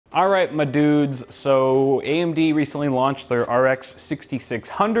All right, my dudes, so AMD recently launched their RX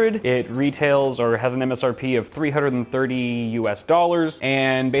 6600. It retails or has an MSRP of $330 US,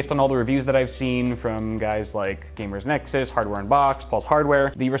 and based on all the reviews that I've seen from guys like Gamers Nexus, Hardware Unboxed, Pulse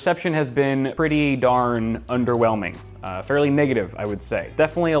Hardware, the reception has been pretty darn underwhelming. Fairly negative, I would say.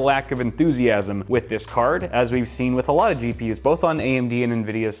 Definitely a lack of enthusiasm with this card, as we've seen with a lot of GPUs, both on AMD and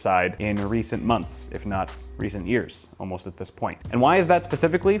NVIDIA's side in recent months, if not recent years, almost at this point. And why is that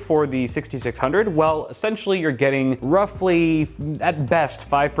specifically for the 6600? Well, essentially you're getting roughly, at best,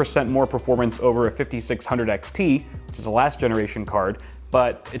 5% more performance over a 5600 XT, which is a last generation card,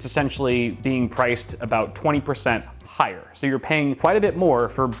 but it's essentially being priced about 20% higher. So you're paying quite a bit more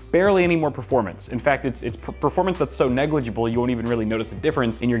for barely any more performance. In fact, it's performance that's so negligible you won't even really notice a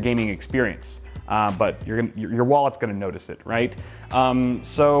difference in your gaming experience. But your wallet's gonna notice it, right?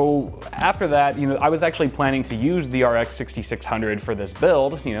 So after that, I was actually planning to use the RX 6600 for this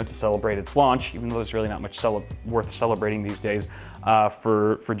build, to celebrate its launch, even though there's really not much worth celebrating these days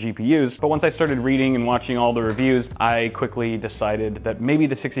for GPUs. But once I started reading and watching all the reviews, I quickly decided that maybe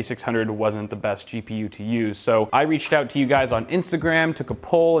the 6600 wasn't the best GPU to use. So I reached out to you guys on Instagram, took a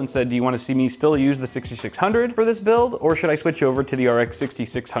poll and said, do you want to see me still use the 6600 for this build, or should I switch over to the RX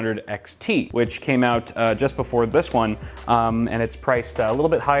 6600 XT, which came out just before this one, and it's priced a little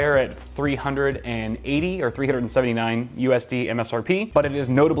bit higher at 380 or 379 USD MSRP, but it is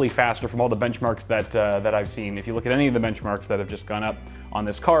notably faster from all the benchmarks that I've seen. If you look at any of the benchmarks that have just gone up on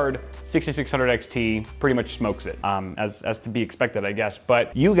this card, 6600 XT pretty much smokes it, as to be expected, I guess.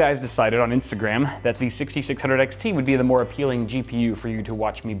 But you guys decided on Instagram that the 6600 XT would be the more appealing GPU for you to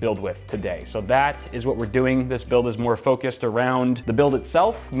watch me build with today. So that is what we're doing. This build is more focused around the build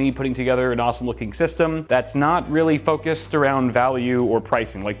itself, me putting together an awesome looking system that's not really focused around value or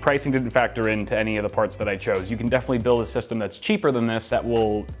pricing. Like, pricing didn't factor into any of the parts that I chose. You can definitely build a system that's cheaper than this that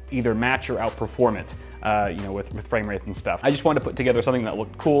will either match or outperform it. With frame rates and stuff. I just wanted to put together something that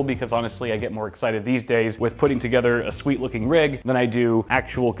looked cool because honestly I get more excited these days with putting together a sweet looking rig than I do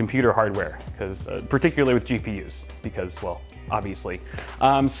actual computer hardware, because particularly with GPUs, because, well, obviously.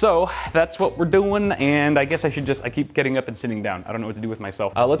 So that's what we're doing, and I guess I keep getting up and sitting down. I don't know what to do with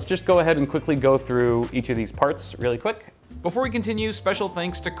myself. Let's just go ahead and quickly go through each of these parts really quick. Before we continue, special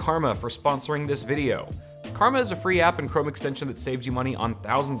thanks to Karma for sponsoring this video. Karma is a free app and Chrome extension that saves you money on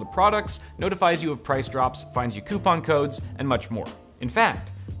thousands of products, notifies you of price drops, finds you coupon codes, and much more. In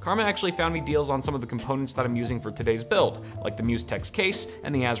fact, Karma actually found me deals on some of the components that I'm using for today's build, like the Musetex case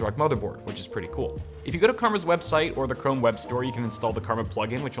and the ASRock motherboard, which is pretty cool. If you go to Karma's website or the Chrome web store, you can install the Karma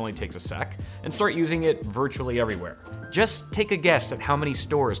plugin, which only takes a sec, and start using it virtually everywhere. Just take a guess at how many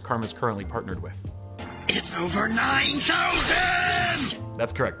stores Karma's currently partnered with. It's over 9,000!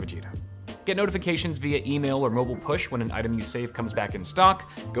 That's correct, Vegeta. Get notifications via email or mobile push when an item you save comes back in stock,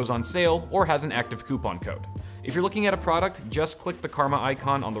 goes on sale, or has an active coupon code. If you're looking at a product, just click the Karma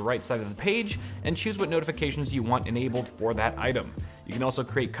icon on the right side of the page and choose what notifications you want enabled for that item. You can also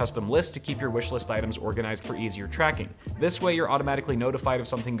create custom lists to keep your wishlist items organized for easier tracking. This way you're automatically notified if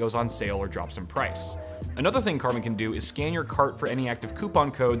something goes on sale or drops in price. Another thing Karma can do is scan your cart for any active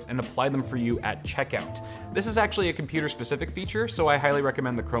coupon codes and apply them for you at checkout. This is actually a computer-specific feature, so I highly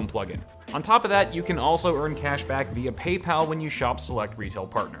recommend the Chrome plugin. On top of that, you can also earn cash back via PayPal when you shop select retail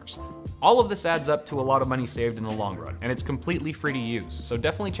partners. All of this adds up to a lot of money saved in the long run, and it's completely free to use, so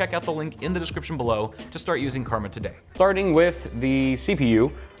definitely check out the link in the description below to start using Karma today. Starting with the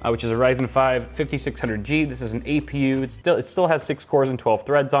CPU, which is a Ryzen 5 5600G. This is an APU. It still has 6 cores and 12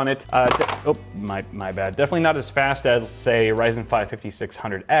 threads on it. Oh, my bad. Definitely not as fast as, say, Ryzen 5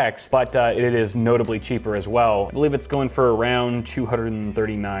 5600X, but it is notably cheaper as well. I believe it's going for around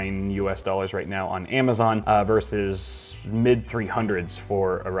 $239 US right now on Amazon versus mid 300s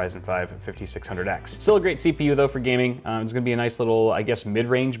for a Ryzen 5 5600X. Still a great CPU though for gaming. It's gonna be a nice little, I guess,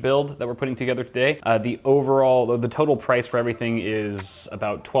 mid-range build that we're putting together today. The total price for everything is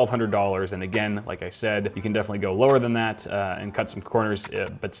about $1,200, and again, like I said, you can definitely go lower than that and cut some corners,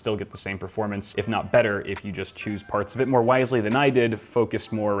 but still get the same performance, if not better, if you just choose parts a bit more wisely than I did,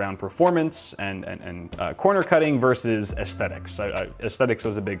 focused more around performance and corner cutting versus aesthetics. Aesthetics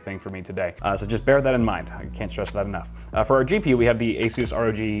was a big thing for me today, so just bear that in mind. I can't stress that enough. For our GPU, we have the Asus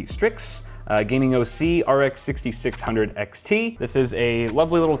ROG Strix Gaming OC RX 6600 XT. This is a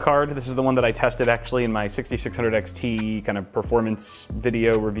lovely little card. This is the one that I tested actually in my 6600 XT kind of performance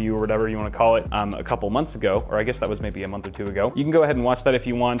video review or whatever you want to call it a couple months ago, or I guess that was maybe a month or two ago. You can go ahead and watch that if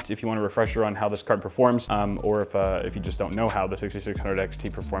you want a refresher on how this card performs, or if you just don't know how the 6600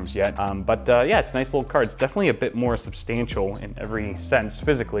 XT performs yet. Yeah, it's a nice little card. It's definitely a bit more substantial in every sense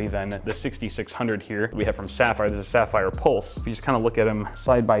physically than the 6600 here that we have from Sapphire. This is Sapphire Pulse. If you just kind of look at them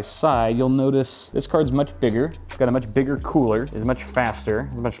side by side, you'll notice this card's much bigger. It's got a much bigger cooler, it's much faster,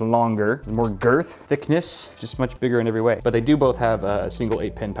 it's much longer, more girth, thickness, just much bigger in every way. But they do both have a single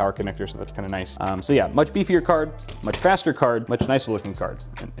 8-pin power connector, so that's kind of nice. So yeah, much beefier card, much faster card, much nicer looking card,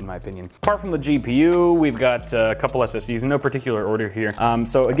 in my opinion. Apart from the GPU, we've got a couple SSDs in no particular order here.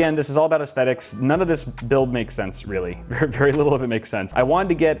 So again, this is all about aesthetics. None of this build makes sense, really. Very little of it makes sense. I wanted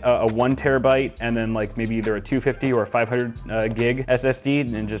to get a 1 terabyte and then like maybe either a 250 or a 500 gig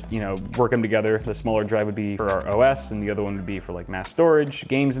SSD and just, work them together. The smaller drive would be for our OS and the other one would be for like mass storage,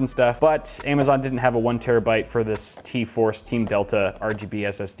 games and stuff. But Amazon didn't have a 1 terabyte for this T-Force Team Delta RGB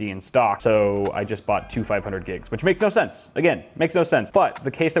SSD in stock. So I just bought 2 500 gigs, which makes no sense. Again, makes no sense. But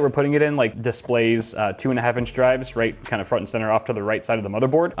the case that we're putting it in like displays 2.5-inch drives right kind of front and center off to the right side of the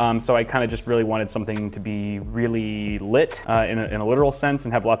motherboard. So I kind of just really wanted something to be really lit in a literal sense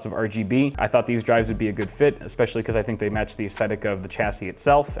and have lots of RGB. I thought these drives would be a good fit, especially because I think they match the aesthetic of the chassis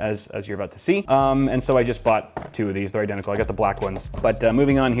itself, as you're about to see. And so I just bought 2 of these. They're identical. I got the black ones. But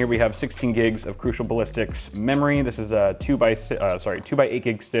moving on here, we have 16 gigs of Crucial Ballistics memory. This is a 2 by 8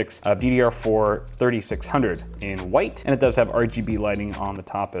 gig sticks of DDR4 3600 in white, and it does have RGB lighting on the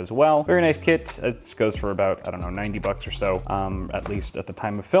top as well. Very nice kit. It goes for about, I don't know, 90 bucks or so, at least at the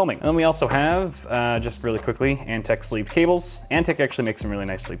time of filming. And then we also have, just really quickly, Antec sleeved cables. Antec actually makes some really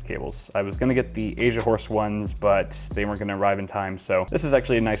nice sleeved cables. I was gonna get the Asia Horse ones, but they weren't gonna arrive in time, so this is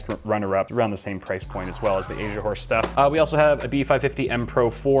actually a nice runner-up, around the same price point as well as the Asia Horse stuff. We also have a B550M Pro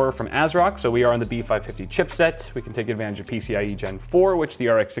 4 from ASRock, so we are on the B550 chipset. We can take advantage of PCIe Gen 4, which the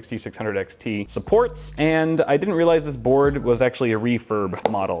RX 6600 XT supports, and I didn't realize this board was actually a refurb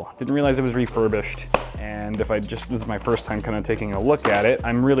model. Didn't realize it was refurbished, and this is my first time kind of taking a look at it.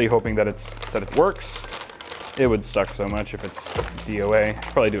 I'm really hoping that it works. It would suck so much if it's DOA.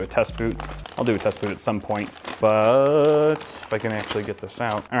 Should probably do a test boot. I'll do a test boot at some point, but if I can actually get this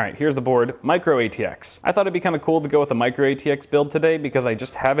out. All right, here's the board, micro ATX. I thought it'd be kind of cool to go with a micro ATX build today because I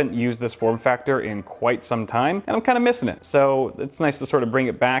just haven't used this form factor in quite some time, and I'm kind of missing it. So it's nice to sort of bring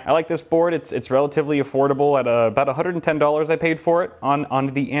it back. I like this board. It's relatively affordable at about $110 I paid for it on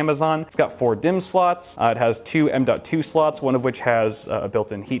the Amazon. It's got 4 DIMM slots. It has 2 M.2 slots, one of which has a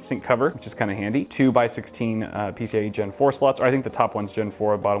built-in heatsink cover, which is kind of handy. 2 by 16 PCIe Gen 4 slots, or I think the top one's Gen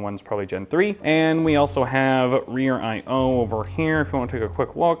 4, the bottom one's probably Gen 3. And we also have rear I/O over here, if you want to take a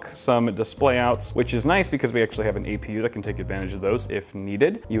quick look. Some display outs, which is nice because we actually have an APU that can take advantage of those if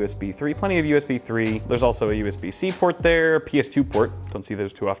needed. USB 3, plenty of USB 3. There's also a USB-C port there, PS2 port, don't see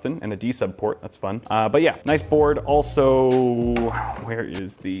those too often, and a D-sub port, that's fun. But yeah, nice board. Also,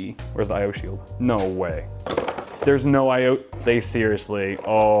 where's the I/O shield? No way. There's no I/O, they seriously,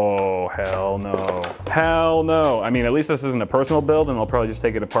 oh, hell no. Hell no. I mean, at least this isn't a personal build and I'll probably just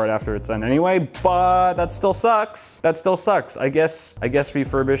take it apart after it's done anyway, but that still sucks. That still sucks. I guess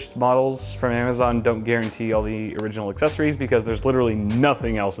refurbished models from Amazon don't guarantee all the original accessories because there's literally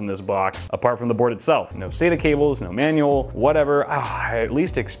nothing else in this box apart from the board itself. No SATA cables, no manual, whatever. I at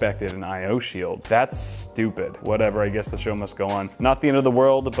least expected an I/O shield. That's stupid. Whatever, I guess the show must go on. Not the end of the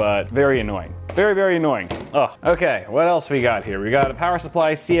world, but very annoying. Very, very annoying. Ugh. Okay, what else we got here? We got a power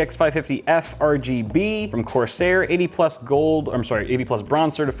supply CX550F RGB from Corsair, 80 plus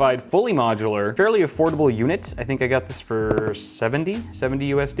bronze certified, fully modular, fairly affordable unit. I think I got this for 70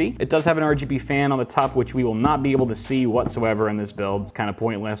 USD. It does have an RGB fan on the top, which we will not be able to see whatsoever in this build. It's kind of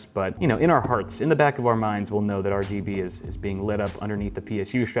pointless, but in our hearts, in the back of our minds, we'll know that RGB is being lit up underneath the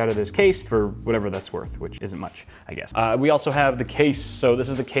PSU strap of this case for whatever that's worth, which isn't much, I guess. We also have the case. So this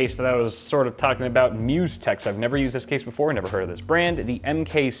is the case that I was sort of talking about, MuseTech. I've never used this case before, never heard of this brand. The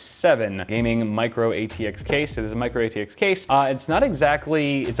MK7 gaming micro ATX case. It is a micro ATX case. It's not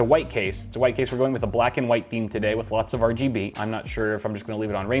exactly, it's a white case. It's a white case. We're going with a black and white theme today with lots of RGB. I'm not sure if I'm just gonna leave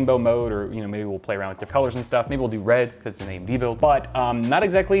it on rainbow mode or maybe we'll play around with different colors and stuff. Maybe we'll do red because it's an AMD build, but not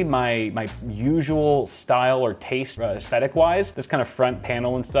exactly my usual style or taste aesthetic wise. This kind of front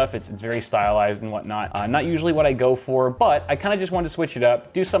panel and stuff, it's very stylized and whatnot. Not usually what I go for, but I kind of just wanted to switch it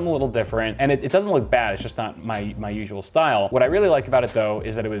up, do something a little different, and it doesn't look bad. It's just not my usual style. What I really like about it though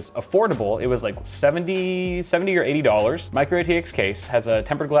is that it was affordable. It was like $70 or $80. Micro ATX case, has a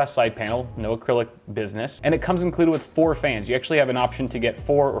tempered glass side panel, no acrylic business, and it comes included with 4 fans. You actually have an option to get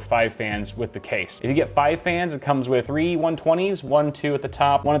 4 or 5 fans with the case. If you get 5 fans, it comes with 3 120s, 1, 2 at the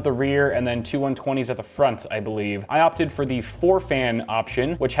top, 1 at the rear, and then 2 120s at the front, I believe. I opted for the 4 fan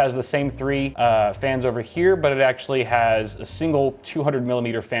option, which has the same 3 fans over here, but it actually has a single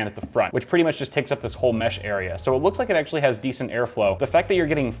 200mm fan at the front, which pretty much just takes up this whole mesh area. So it looks like it actually has decent airflow. The fact that you're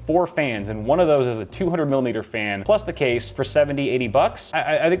getting 4 fans and one of those is a 200mm fan plus the case for 70, 80 bucks,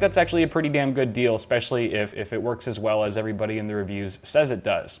 I think that's actually a pretty damn good deal, especially if it works as well as everybody in the reviews says it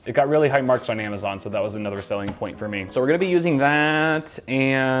does. It got really high marks on Amazon, so that was another selling point for me. So we're gonna be using that,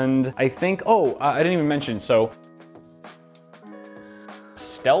 and I think, I didn't even mention, so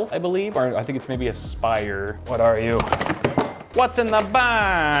Stealth, I believe, or I think it's maybe Aspire. What are you? What's in the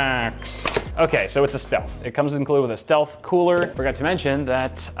box? Okay, so it's a Stealth. It comes included with a Stealth cooler. Forgot to mention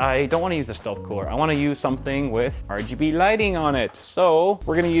that I don't want to use the Stealth cooler. I want to use something with RGB lighting on it. So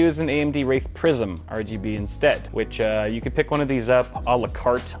we're going to use an AMD Wraith Prism RGB instead, which you could pick one of these up a la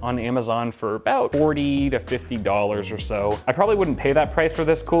carte on Amazon for about $40 to $50 or so. I probably wouldn't pay that price for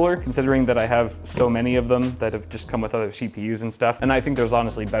this cooler, considering that I have so many of them that have just come with other CPUs and stuff. And I think there's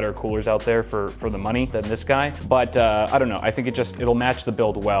honestly better coolers out there for the money than this guy. But I don't know. I think it'll match the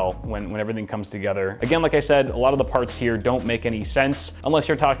build well when everything comes together. Again, like I said, a lot of the parts here don't make any sense unless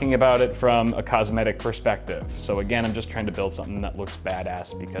you're talking about it from a cosmetic perspective. So again, I'm just trying to build something that looks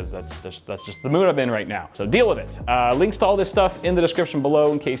badass because that's just the mood I'm in right now. So deal with it. Links to all this stuff in the description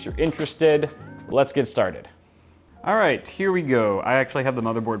below in case you're interested. Let's get started. All right, here we go. I actually have the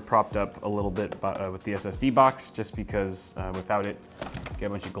motherboard propped up a little bit with the SSD box just because without it, I get a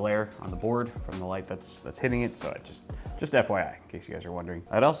bunch of glare on the board from the light that's hitting it. So it just FYI, in case you guys are wondering.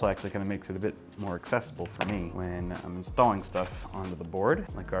 It also actually kind of makes it a bit more accessible for me when I'm installing stuff onto the board,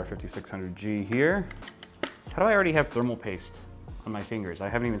 like our 5600G here. How do I already have thermal paste on my fingers? I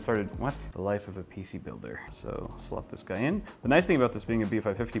haven't even started, what? The life of a PC builder. So slot this guy in. The nice thing about this being a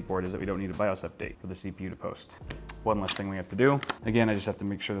B550 board is that we don't need a BIOS update for the CPU to post. One less thing we have to do. Again, I just have to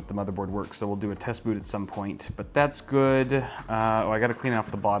make sure that the motherboard works, so we'll do a test boot at some point, but that's good. I gotta clean off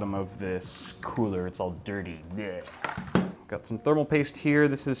the bottom of this cooler. It's all dirty. Yeah. Got some thermal paste here.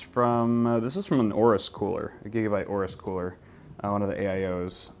 This is from an Aorus cooler, a Gigabyte Aorus cooler, one of the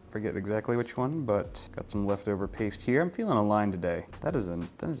AIOs. Forget exactly which one, but got some leftover paste here. I'm feeling a line today. That is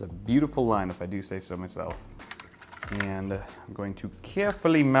a beautiful line, if I do say so myself. And I'm going to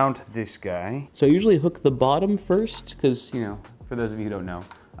carefully mount this guy. So I usually hook the bottom first, because, you know, for those of you who don't know,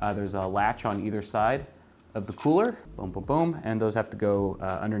 there's a latch on either side of the cooler. Boom, boom, boom. And those have to go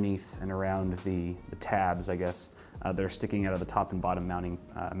underneath and around the tabs, I guess. They're sticking out of the top and bottom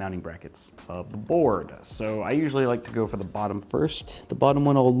mounting brackets of the board. So I usually like to go for the bottom first. The bottom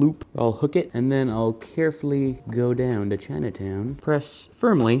one I'll loop, I'll hook it, and then I'll carefully go down to Chinatown, press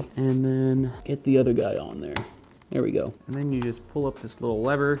firmly, and then get the other guy on there. There we go. And then you just pull up this little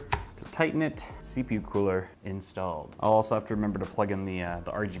lever to tighten it. CPU cooler installed. I'll also have to remember to plug in the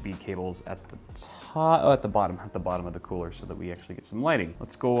RGB cables at the top, at the bottom of the cooler so that we actually get some lighting.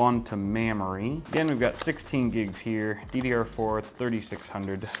 Let's go on to memory. Again, we've got 16 gigs here, DDR4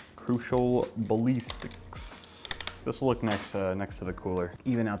 3600, Crucial Ballistics. This will look nice next to the cooler.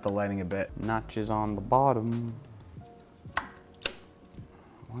 Even out the lighting a bit. Notches on the bottom.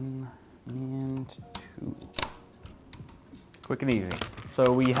 1 and 2. Quick and easy.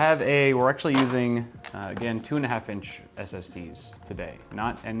 So we're actually using, again, 2.5-inch SSDs today,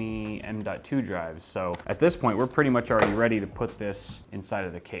 not any M.2 drives. So at this point, we're pretty much already ready to put this inside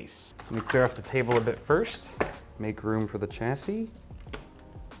of the case. Let me clear off the table a bit first, make room for the chassis.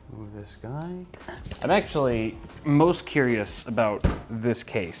 Move this guy. I'm actually most curious about this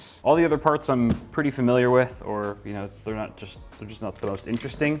case. All the other parts I'm pretty familiar with, or you know, they're just not the most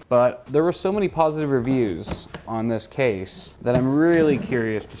interesting. But there were so many positive reviews on this case that I'm really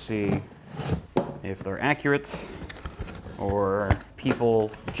curious to see if they're accurate or people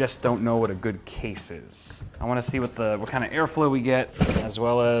just don't know what a good case is. I want to see what kind of airflow we get, as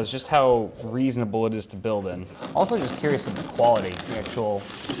well as just how reasonable it is to build in. Also just curious of the quality, the actual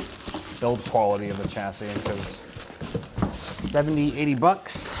build quality of the chassis, because 70, 80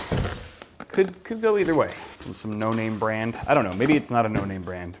 bucks could go either way. From some no-name brand. I don't know, maybe it's not a no-name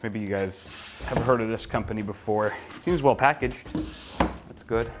brand. Maybe you guys have heard of this company before. Seems well packaged. That's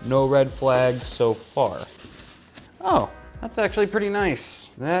good. No red flags so far. Oh. That's actually pretty nice.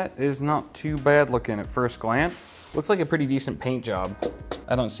 That is not too bad looking at first glance. Looks like a pretty decent paint job.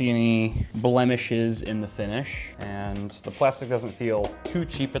 I don't see any blemishes in the finish, and the plastic doesn't feel too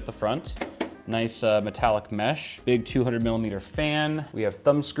cheap at the front. Nice metallic mesh. Big 200mm fan. We have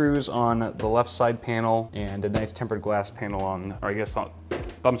thumb screws on the left side panel and a nice tempered glass panel on, or I guess not,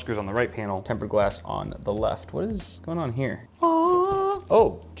 thumb screws on the right panel, tempered glass on the left. What is going on here?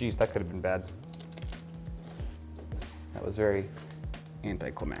 Oh, geez, that could have been bad. That was very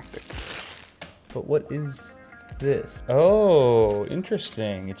anticlimactic. But what is this? Oh,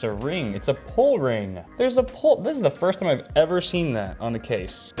 interesting. It's a ring. It's a pull ring. There's a pull. This is the first time I've ever seen that on a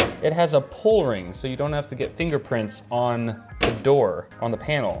case. It has a pull ring, so you don't have to get fingerprints on the door, on the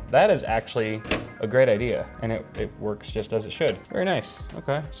panel. That is actually a great idea, and it works just as it should. Very nice.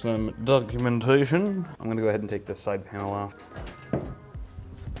 Okay, some documentation. I'm gonna go ahead and take this side panel off.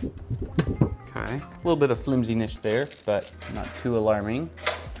 Okay, a little bit of flimsiness there, but not too alarming.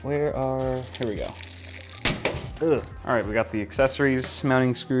 Here we go. Ugh. All right, we got the accessories,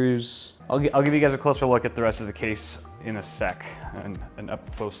 mounting screws. I'll give you guys a closer look at the rest of the case in a sec, an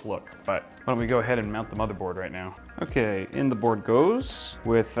up close look, but why don't we go ahead and mount the motherboard right now. Okay, in the board goes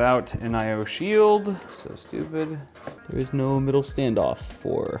without an IO shield. So stupid. There is no middle standoff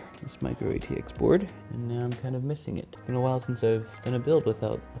for this micro ATX board, and now I'm kind of missing it. It's been a while since I've done a build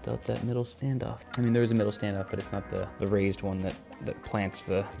without that middle standoff. I mean, there is a middle standoff, but it's not the raised one that plants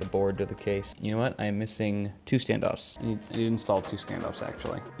the board to the case. You know what? I'm missing 2 standoffs. I need to install 2 standoffs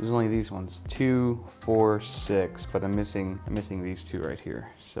actually. There's only these ones, 2, 4, 6, but I'm missing these 2 right here.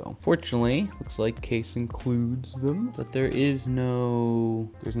 So fortunately, looks like case includes them, but there's no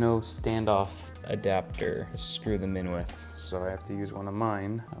standoff adapter to screw them in with. So I have to use one of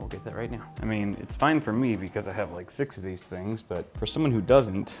mine. I will get that right now. I mean, it's fine for me because I have like 6 of these things, but for someone who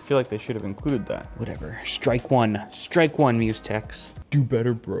doesn't, I feel like they should have included that. Whatever, strike one, Muse Techs. Do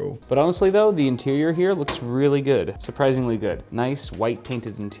better, bro. But honestly though, the interior here looks really good, surprisingly good. Nice white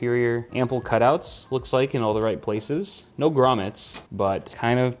painted interior, ample cutouts, looks like in all the right places. No grommets, but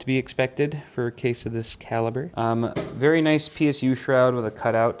kind of to be expected for a case of this caliber. Very nice PSU shroud with a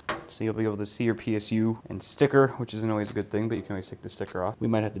cutout, so you'll be able to see your PSU and sticker, which isn't always a good thing, but you can always take the sticker off. We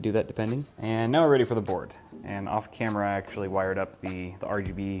might have to do that depending. And now we're ready for the board. And off camera, I actually wired up the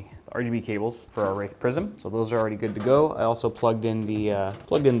RGB cables for our Wraith Prism. So those are already good to go. I also plugged in the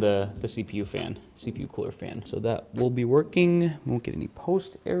CPU fan, CPU cooler fan. So that will be working. Won't get any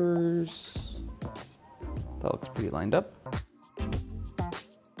post errors. That looks pretty lined up.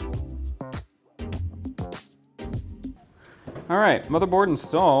 All right, motherboard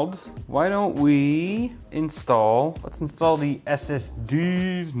installed. Why don't we let's install the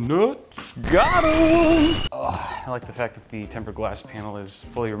SSDs, nuts, got 'em! I like the fact that the tempered glass panel is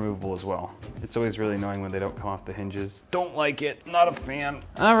fully removable as well. It's always really annoying when they don't come off the hinges. Don't like it, not a fan.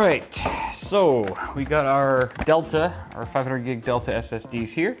 All right, so we got our 500 gig Delta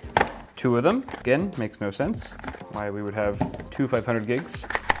SSDs here. 2 of them, again, makes no sense why we would have 2 500 gigs.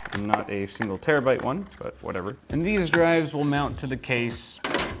 Not a single terabyte one, but whatever. And these drives will mount to the case,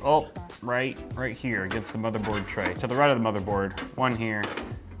 right here against the motherboard tray. To the right of the motherboard, one here,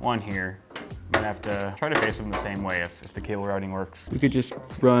 one here. I'm gonna have to try to face them the same way if the cable routing works. We could just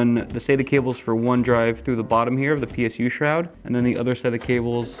run the SATA cables for one drive through the bottom here of the PSU shroud, and then the other set of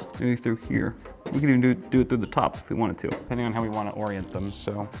cables maybe through here. We could even do it through the top if we wanted to, depending on how we want to orient them.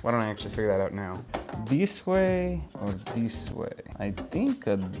 So why don't I actually figure that out now? This way or this way? I think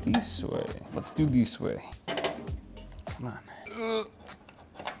this way. Let's do this way. Come on.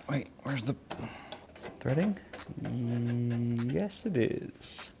 Wait, where's the threading? Yes, it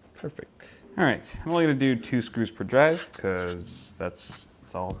is. Perfect. All right, I'm only gonna do 2 screws per drive because that's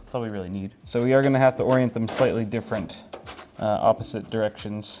all we really need. So we are gonna have to orient them slightly different, opposite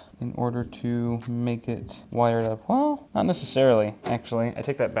directions in order to make it wired up. Well, not necessarily, actually. I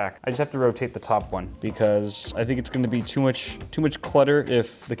take that back. I just have to rotate the top one because I think it's gonna be too much clutter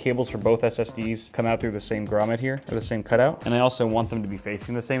if the cables for both SSDs come out through the same grommet here, or the same cutout. And I also want them to be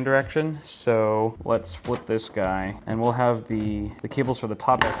facing the same direction. So let's flip this guy and we'll have the cables for the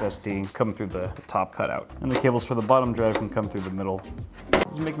top SSD come through the top cutout. And the cables for the bottom drive can come through the middle.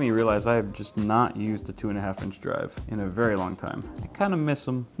 This is making me realize I have just not used a 2.5-inch drive in a very long time. I kind of miss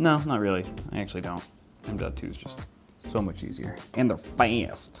them. No, not really. I actually don't. M.2 is just so much easier. And they're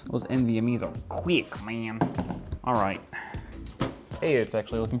fast. Those NVMEs are quick, man. All right. Hey, it's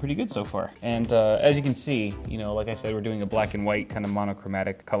actually looking pretty good so far. And as you can see, you know, like I said, we're doing a black and white kind of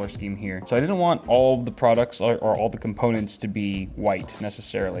monochromatic color scheme here. So I didn't want all of the products or all the components to be white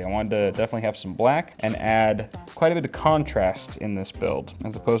necessarily. I wanted to definitely have some black and add quite a bit of contrast in this build,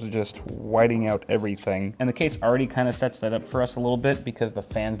 as opposed to just whiting out everything. And the case already kind of sets that up for us a little bit because the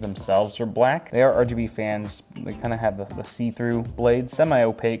fans themselves are black. They are RGB fans. They kind of have the see-through blades,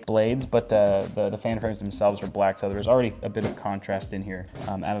 semi-opaque blades, but the fan frames themselves are black, so there's already a bit of contrast just in here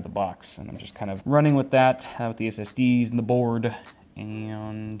out of the box. And I'm just kind of running with that, with the SSDs and the board.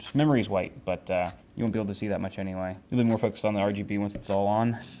 And memory's white, but you won't be able to see that much anyway. You'll be more focused on the RGB once it's all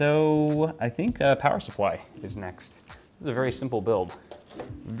on. So I think power supply is next. This is a very simple build.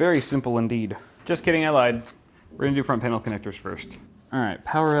 Very simple indeed. Just kidding, I lied. We're gonna do front panel connectors first. All right,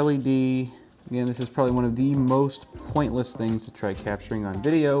 power LED. Again, this is probably one of the most pointless things to try capturing on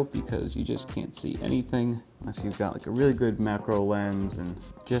video because you just can't see anything unless you've got like a really good macro lens and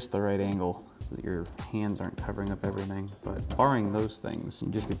just the right angle so that your hands aren't covering up everything. But barring those things, you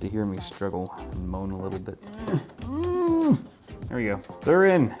just get to hear me struggle and moan a little bit. There we go. They're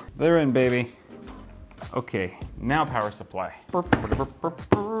in, baby. Okay, now power supply.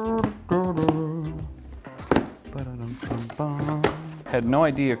 Had no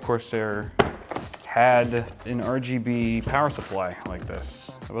idea Corsair had an RGB power supply like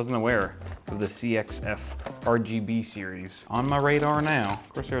this. I wasn't aware of the CXF RGB series. On my radar now.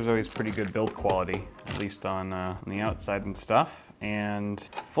 Corsair's always pretty good build quality, at least on the outside and stuff. And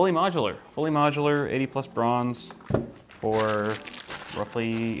fully modular, 80 plus bronze for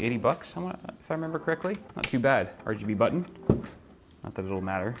roughly 80 bucks, if I remember correctly. Not too bad. RGB button. Not that it'll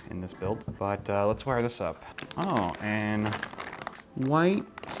matter in this build, but let's wire this up. Oh, and white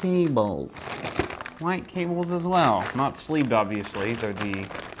cables. White cables as well. Not sleeved, obviously. They're the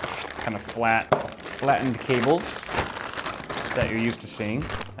kind of flattened cables that you're used to seeing.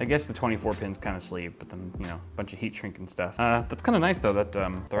 I guess the 24 pin's kind of sleeved, but then, you know, a bunch of heat shrink and stuff. That's kind of nice though that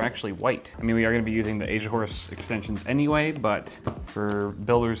they're actually white. I mean, we are gonna be using the Asia Horse extensions anyway, but for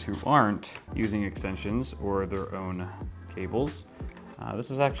builders who aren't using extensions or their own cables,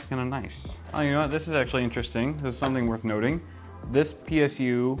 this is actually kind of nice. Oh, you know what? This is actually interesting. This is something worth noting. This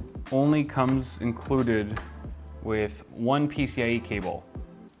PSU only comes included with one PCIe cable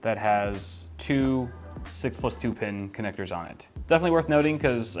that has two 6+2 pin connectors on it. Definitely worth noting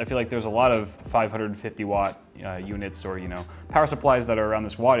because I feel like there's a lot of 550 watt units or, you know, power supplies that are around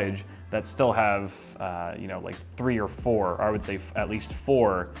this wattage that still have, you know, like 3 or 4, or I would say at least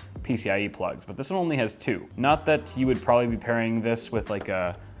 4 PCIe plugs, but this one only has 2. Not that you would probably be pairing this with like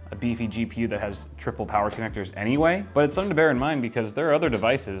a beefy GPU that has triple power connectors anyway, but it's something to bear in mind because there are other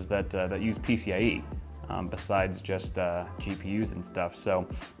devices that use PCIe besides just GPUs and stuff. So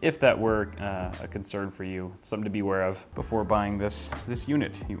if that were a concern for you, it's something to be aware of before buying this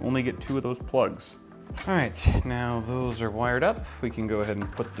unit. You only get 2 of those plugs. All right, now those are wired up. We can go ahead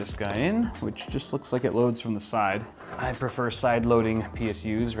and put this guy in, which just looks like it loads from the side. I prefer side loading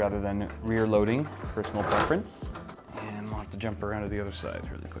PSUs rather than rear loading, personal preference. And we'll have to jump around to the other side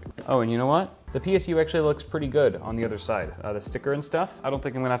really quick. Oh, and you know what? The PSU actually looks pretty good on the other side. The sticker and stuff, I don't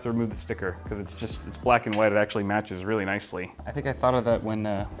think I'm gonna have to remove the sticker because it's black and white. It actually matches really nicely. I think I thought of that when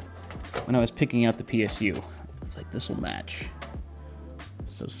I was picking out the PSU. It's like, this will match.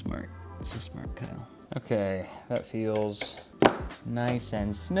 So smart, Kyle. Okay, that feels nice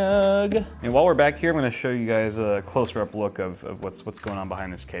and snug. And while we're back here, I'm gonna show you guys a closer up look of what's going on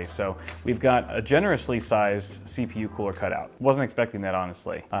behind this case. So we've got a generously sized CPU cooler cutout. Wasn't expecting that,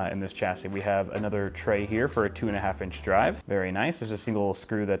 honestly, in this chassis. We have another tray here for a 2.5-inch drive. Very nice. There's a single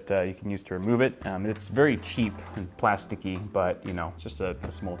screw that you can use to remove it. It's very cheap and plasticky, but you know, it's just a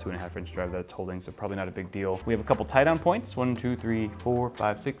small 2.5-inch drive that it's holding, so probably not a big deal. We have a couple tie-down points. 1, 2, 3, 4,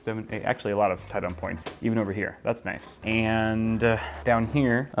 5, 6, 7, 8. Actually, a lot of tie-down points, even over here. That's nice. And down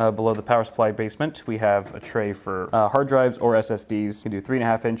here, below the power supply basement, we have a tray for hard drives or SSDs. You can do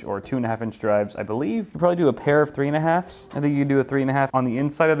 3.5-inch or 2.5-inch drives. I believe you probably do a pair of 3.5s. I think you can do a 3.5 on the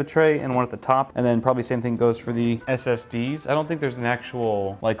inside of the tray and one at the top. And then probably same thing goes for the SSDs. I don't think there's an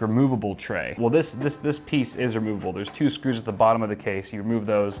actual like removable tray. Well, this piece is removable. There's 2 screws at the bottom of the case. You remove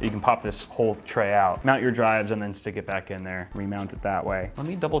those, you can pop this whole tray out, mount your drives, and then stick it back in there, remount it that way. Let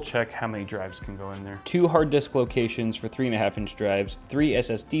me double check how many drives can go in there. 2 hard disk locations for 3.5-inch drives, 3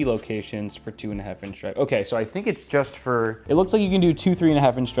 SSD locations for 2.5-inch drive. Okay, so I think it's just for, it looks like you can do 2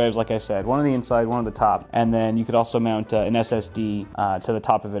 3.5-inch drives, like I said, one on the inside, one on the top, and then you could also mount an SSD to the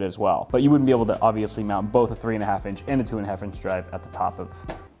top of it as well. But you wouldn't be able to obviously mount both a 3.5-inch and a 2.5-inch drive at the top of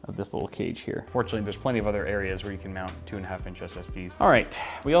this little cage here. Fortunately, there's plenty of other areas where you can mount 2.5-inch SSDs. All right,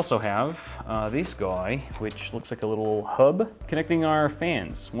 we also have this guy, which looks like a little hub connecting our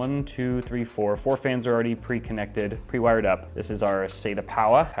fans. 1, 2, 3, 4. 4 fans are already pre-connected, pre-wired up. This is our SATA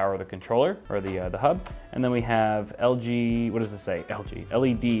power the controller, or the hub. And then we have LG, what does this say? LG,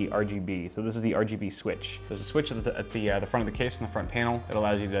 LED RGB. So this is the RGB switch. There's a switch at the front of the case in the front panel. It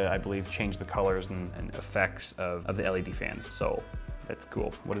allows you to, I believe, change the colors and effects of the LED fans. So That's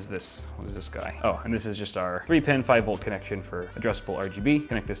cool. What is this? What is this guy? Oh, and this is just our 3-pin 5-volt connection for addressable RGB.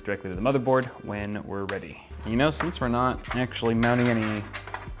 Connect this directly to the motherboard when we're ready. You know, since we're not actually mounting any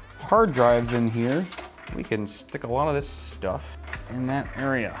hard drives in here, we can stick a lot of this stuff in that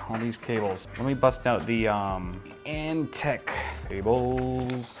area, all these cables. Let me bust out the Antec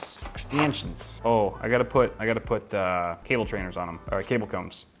cables extensions. Oh, I gotta put cable trainers on them, or cable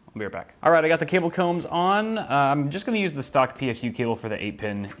combs. I'll be right back. All right, I got the cable combs on. I'm just gonna use the stock PSU cable for the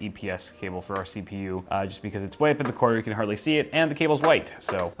 8-pin EPS cable for our CPU, just because it's way up in the corner, you can hardly see it, and the cable's white.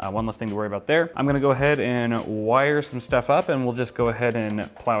 So one less thing to worry about there. I'm gonna go ahead and wire some stuff up, and we'll just go ahead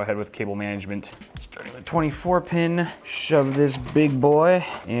and plow ahead with cable management. Starting with 24-pin, shove this big boy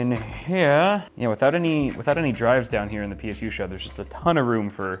in here. Yeah, without any drives down here in the PSU shove, there's just a ton of room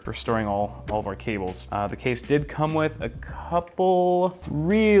for storing all of our cables. The case did come with a couple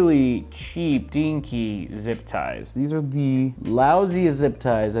really cheap, dinky zip ties. These are the lousiest zip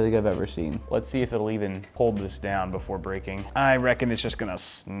ties I think I've ever seen. Let's see if it'll even hold this down before breaking. I reckon it's just gonna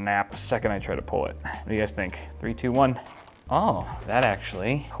snap the second I try to pull it. What do you guys think? 3, 2, 1. Oh, that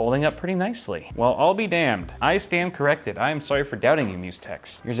actually holding up pretty nicely. Well, I'll be damned. I stand corrected. I am sorry for doubting you,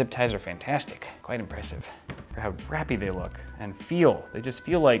 Musetechs. Your zip ties are fantastic. Quite impressive for how wrappy they look and feel. They just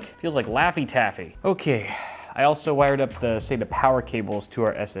feels like Laffy Taffy. Okay. I also wired up the SATA power cables to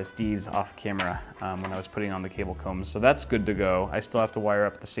our SSDs off camera when I was putting on the cable combs, so that's good to go. I still have to wire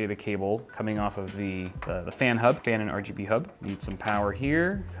up the SATA cable coming off of the fan hub, fan and RGB hub. Need some power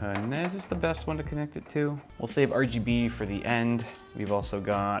here. Is this the best one to connect it to? We'll save RGB for the end. We've also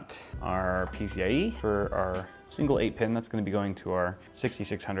got our PCIe for our single 8-pin. That's going to be going to our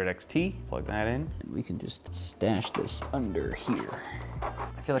 6600 XT. Plug that in. And we can just stash this under here.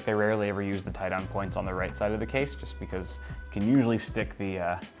 I feel like I rarely ever use the tie-down points on the right side of the case, just because you can usually stick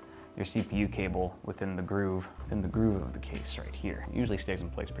the your CPU cable within the groove of the case right here. It usually stays in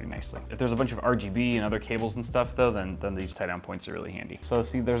place pretty nicely. If there's a bunch of RGB and other cables and stuff though, then these tie-down points are really handy. So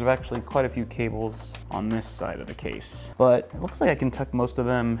see, there's actually quite a few cables on this side of the case, but it looks like I can tuck most of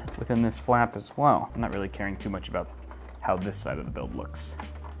them within this flap as well. I'm not really caring too much about how this side of the build looks,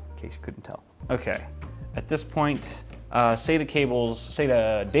 in case you couldn't tell. Okay, at this point,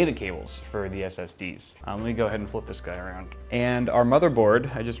 SATA data cables for the SSDs. Let me go ahead and flip this guy around. And our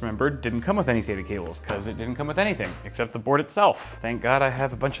motherboard, I just remembered, didn't come with any SATA cables because it didn't come with anything except the board itself. Thank God I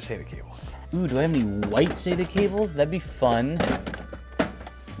have a bunch of SATA cables. Ooh, do I have any white SATA cables? That'd be fun.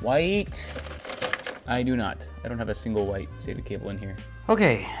 White? I do not. I don't have a single white SATA cable in here.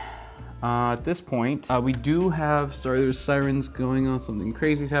 Okay. At this point, we do have, sorry, there's sirens going on. Something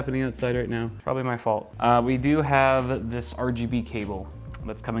crazy is happening outside right now. Probably my fault. We do have this RGB cable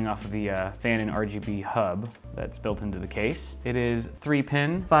that's coming off of the fan and RGB hub that's built into the case. It is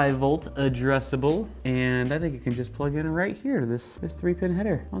 3-pin, 5-volt addressable, and I think it can just plug in right here to this 3-pin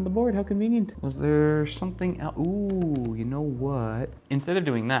header on the board. How convenient. Was there something else? Ooh, you know what? Instead of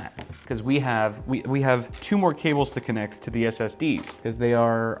doing that, because we have 2 more cables to connect to the SSDs, because they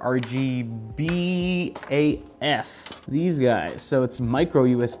are RGB AF. These guys. So it's micro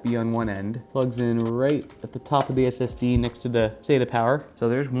USB on one end, plugs in right at the top of the SSD next to the SATA power. So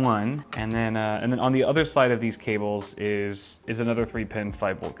there's one, and then on the other side of these cables is another 3-pin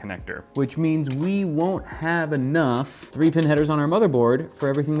 5-volt connector, which means we won't have enough 3-pin headers on our motherboard for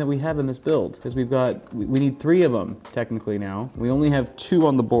everything that we have in this build, because we need 3 of them technically now. We only have 2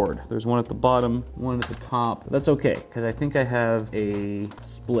 on the board. There's one at the bottom, one at the top. That's okay, because I think I have a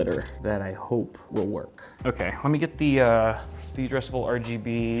splitter that I hope will work. Okay, let me get the addressable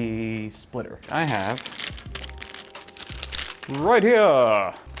RGB splitter. I have right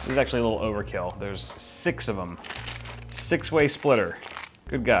here. This is actually a little overkill. There's 6 of them. 6-way splitter.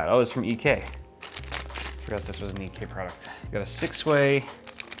 Good God. Oh, it's from EK. Forgot this was an EK product. Got a 6-way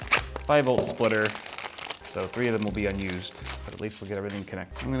 5-volt splitter. So 3 of them will be unused, but at least we'll get everything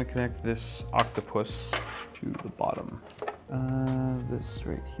connected. I'm gonna connect this octopus to the bottom. This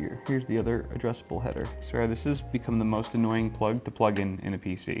right here. Here's the other addressable header. Sorry, this has become the most annoying plug to plug in a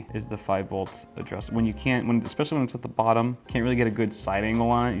PC, is the 5-volt address. Especially when it's at the bottom, can't really get a good side angle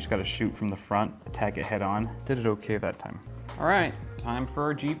on it. You just gotta shoot from the front, attack it head on. Did it okay that time. All right, time for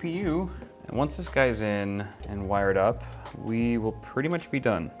our GPU. And once this guy's in and wired up, we will pretty much be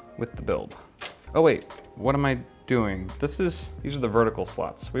done with the build. Oh wait, what am I doing? These are the vertical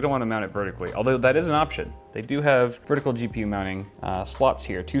slots. We don't want to mount it vertically, although that is an option. They do have vertical GPU mounting slots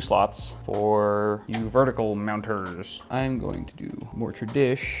here, 2 slots for you vertical mounters. I'm going to do more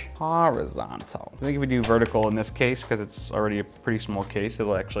horizontal. I think if we do vertical in this case, because it's already a pretty small case,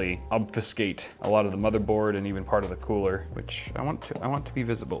 it'll actually obfuscate a lot of the motherboard and even part of the cooler, which I want to be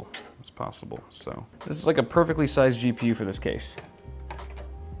visible as possible. So this is like a perfectly sized GPU for this case.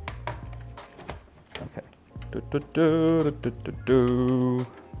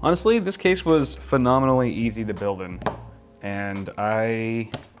 Honestly, this case was phenomenally easy to build in. And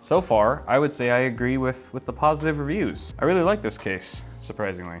so far, I would say I agree with the positive reviews. I really like this case,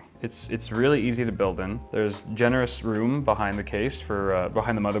 surprisingly. It's really easy to build in. There's generous room behind the case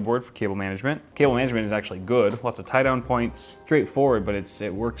behind the motherboard for cable management. Cable management is actually good. Lots of tie down points, straightforward, but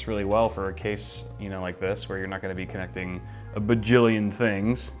it works really well for a case, you know, like this, where you're not gonna be connecting a bajillion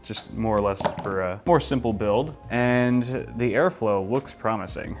things, just more or less for a more simple build. And the airflow looks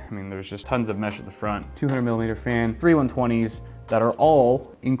promising. I mean, there's just tons of mesh at the front, 200mm fan, 3 120s that are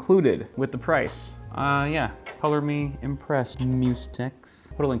all included with the price. Yeah, color me impressed,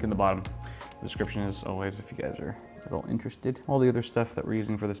 Mustex. Put a link in the bottom. The description as always if you guys are at all interested. All the other stuff that we're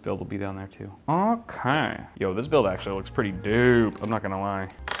using for this build will be down there too. Okay. Yo, this build actually looks pretty dope, I'm not gonna lie.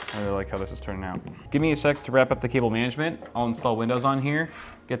 I really like how this is turning out. Give me a sec to wrap up the cable management. I'll install Windows on here,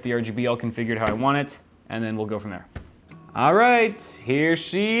 get the RGB all configured how I want it, and then we'll go from there. All right, here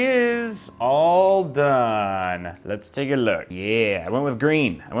she is, all done. Let's take a look. Yeah, I went with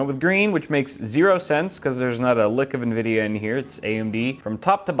green. I went with green, which makes 0 sense because there's not a lick of NVIDIA in here. It's AMD from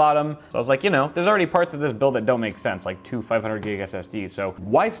top to bottom. So I was like, you know, there's already parts of this build that don't make sense, like 2 500 gig SSDs. So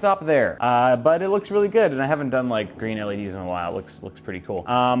why stop there? But it looks really good, and I haven't done like green LEDs in a while. It looks pretty cool.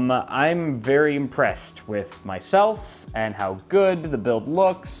 I'm very impressed with myself and how good the build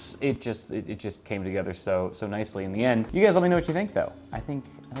looks. It just came together so nicely in the end. You guys let me know what you think though. I think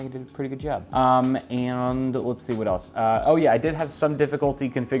I did a pretty good job. And let's see what else. Oh yeah, I did have some difficulty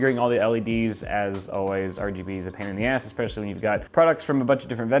configuring all the LEDs. As always, RGB is a pain in the ass, especially when you've got products from a bunch of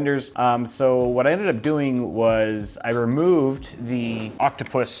different vendors. So what I ended up doing was I removed the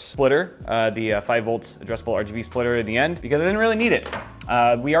Octopus splitter, the 5-volt addressable RGB splitter in the end, because I didn't really need it.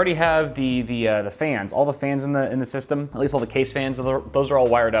 We already have the fans, all the fans in the system, at least all the case fans. Those are all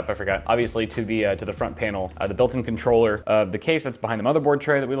wired up. I forgot, obviously, to the front panel, the built-in controller of the case that's behind the motherboard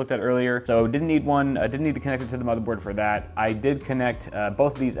tray that we looked at earlier. So didn't need one. Didn't need to connect it to the motherboard for that. I did connect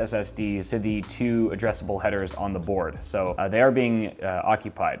both of these SSDs to the 2 addressable headers on the board. So they are being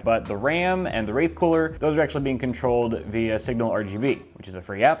occupied. But the RAM and the Wraith cooler, those are actually being controlled via Signal RGB, which is a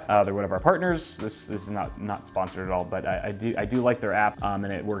free app. They're one of our partners. This is not sponsored at all, but I do like their app. And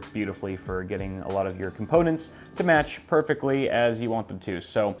it works beautifully for getting a lot of your components to match perfectly as you want them to.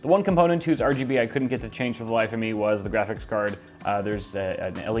 So the one component whose RGB I couldn't get to change for the life of me was the graphics card. There's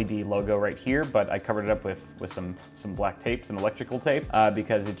an LED logo right here, but I covered it up with some black tape, some electrical tape,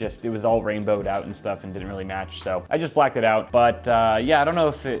 because it was all rainbowed out and stuff and didn't really match. So I just blacked it out. But yeah, I don't know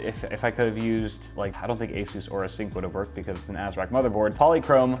if I could have used, like, I don't think Asus or Async would have worked because it's an ASRock motherboard.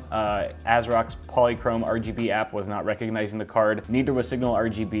 Polychrome, ASRock's Polychrome RGB app was not recognizing the card. Neither was Signal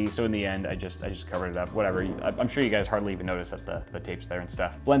RGB. So in the end, I just covered it up. Whatever. I'm sure you guys hardly even notice that the tape's there and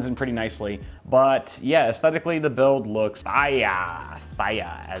stuff. Blends in pretty nicely. But yeah, aesthetically the build looks fire,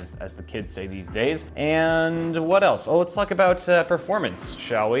 as the kids say these days. And what else? Oh, let's talk about performance,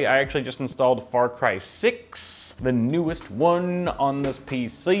 shall we? I actually just installed Far Cry 6. The newest one on this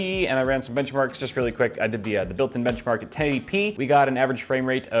PC, and I ran some benchmarks just really quick. I did the built-in benchmark at 1080p. We got an average frame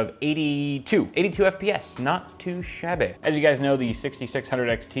rate of 82 FPS, not too shabby. As you guys know, the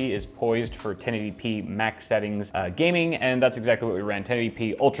 6600 XT is poised for 1080p max settings gaming, and that's exactly what we ran,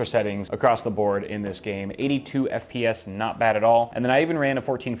 1080p ultra settings across the board in this game. 82 FPS, not bad at all. And then I even ran a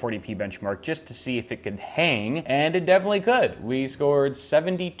 1440p benchmark just to see if it could hang, and it definitely could. We scored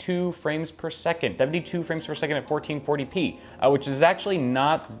 72 frames per second, 72 frames per second at 1440p, which is actually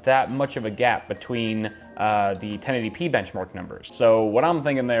not that much of a gap between the 1080p benchmark numbers. So what I'm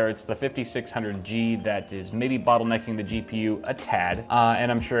thinking there, it's the 5600G that is maybe bottlenecking the GPU a tad, and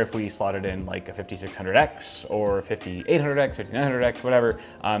I'm sure if we slotted in like a 5600X or 5800X, 5900X, whatever,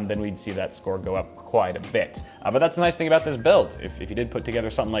 then we'd see that score go up quite a bit. But that's the nice thing about this build. If you did put together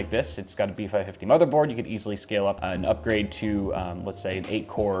something like this, it's got a B550 motherboard, you could easily scale up and upgrade to, let's say, an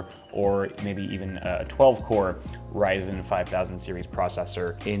 8-core or maybe even a 12-core Ryzen 5000 series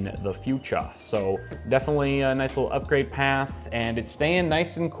processor in the future. So definitely a nice little upgrade path, and it's staying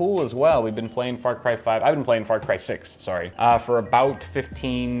nice and cool as well. We've been playing Far Cry 5, I've been playing Far Cry 6, sorry, for about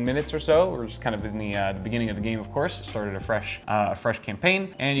 15 minutes or so. We're just kind of in the beginning of the game, of course. Started a fresh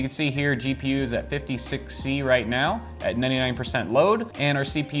campaign, and you can see here GPU is at 56C right now at 99% load, and our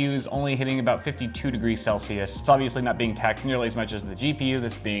CPU is only hitting about 52 degrees Celsius. It's obviously not being taxed nearly as much as the GPU,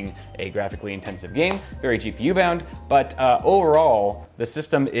 this being a graphically intensive game, very GPU bound, but overall, the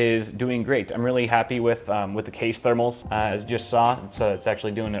system is doing great. I'm really happy with the case thermals. As you just saw, it's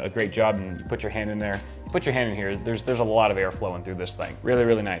actually doing a great job, and you put your hand in there, put your hand in here, there's a lot of air flowing through this thing. Really,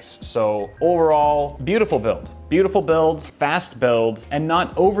 really nice. So overall, beautiful build. Beautiful build, fast build, and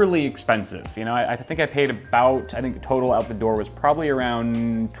not overly expensive. You know, I think I paid about, I think total out the door was probably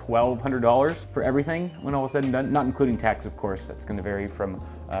around $1,200 for everything when all was said and done, not including tax, of course. That's gonna vary from,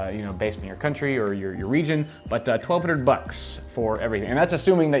 you know, based on your country or your region, but 1,200 bucks for everything. And that's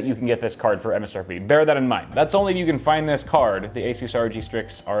assuming that you can get this card for MSRP. Bear that in mind. That's only if you can find this card, the Asus ROG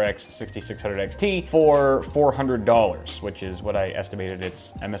Strix RX 6600 XT, for $400, which is what I estimated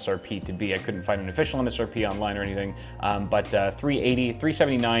its MSRP to be. I couldn't find an official MSRP online or anything, but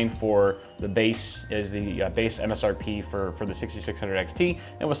 $379 for the base is the base MSRP for the 6600 XT.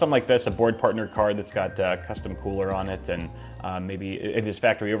 And with something like this, a board partner card that's got custom cooler on it, and maybe it is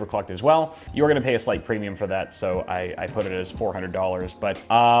factory overclocked as well, you're gonna pay a slight premium for that, so I put it as $400.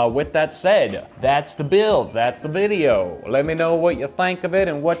 But with that said, that's the build, that's the video. Let me know what you think of it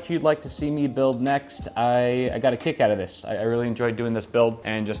and what you'd like to see me build next. I got a kick out of this. I really enjoyed doing this build,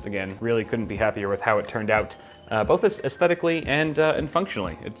 and just again, really couldn't be happier with how it turned out. Both aesthetically and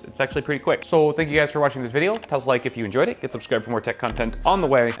functionally. It's actually pretty quick. So thank you guys for watching this video. Tell us a like if you enjoyed it. Get subscribed for more tech content on the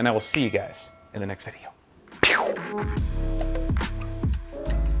way, and I will see you guys in the next video.